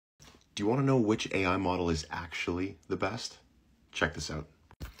Do you want to know which AI model is actually the best? Check this out.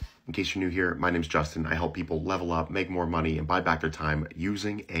 In case you're new here, my name's Justin. I help people level up, make more money, and buy back their time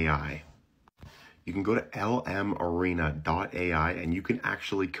using AI. You can go to lmarena.ai and you can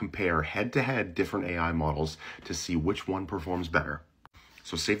actually compare head-to-head different AI models to see which one performs better.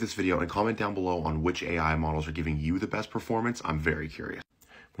 So save this video and comment down below on which AI models are giving you the best performance. I'm very curious.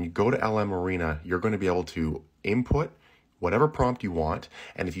 When you go to LM Arena, you're going to be able to input whatever prompt you want,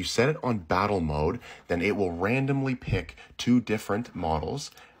 and if you set it on battle mode, then it will randomly pick two different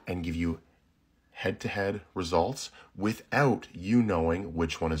models and give you head-to-head results without you knowing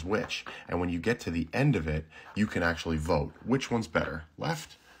which one is which. And when you get to the end of it, you can actually vote. Which one's better?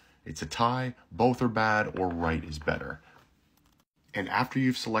 Left? It's a tie, both are bad, or right is better. And after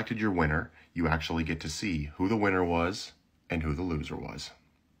you've selected your winner, you actually get to see who the winner was and who the loser was.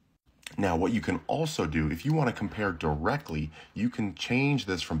 Now, what you can also do, if you want to compare directly, you can change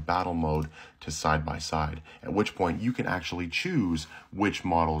this from battle mode to side by side, at which point you can actually choose which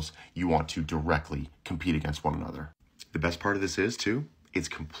models you want to directly compete against one another. The best part of this is, too, it's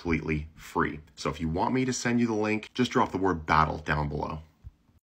completely free. So if you want me to send you the link, just drop the word battle down below.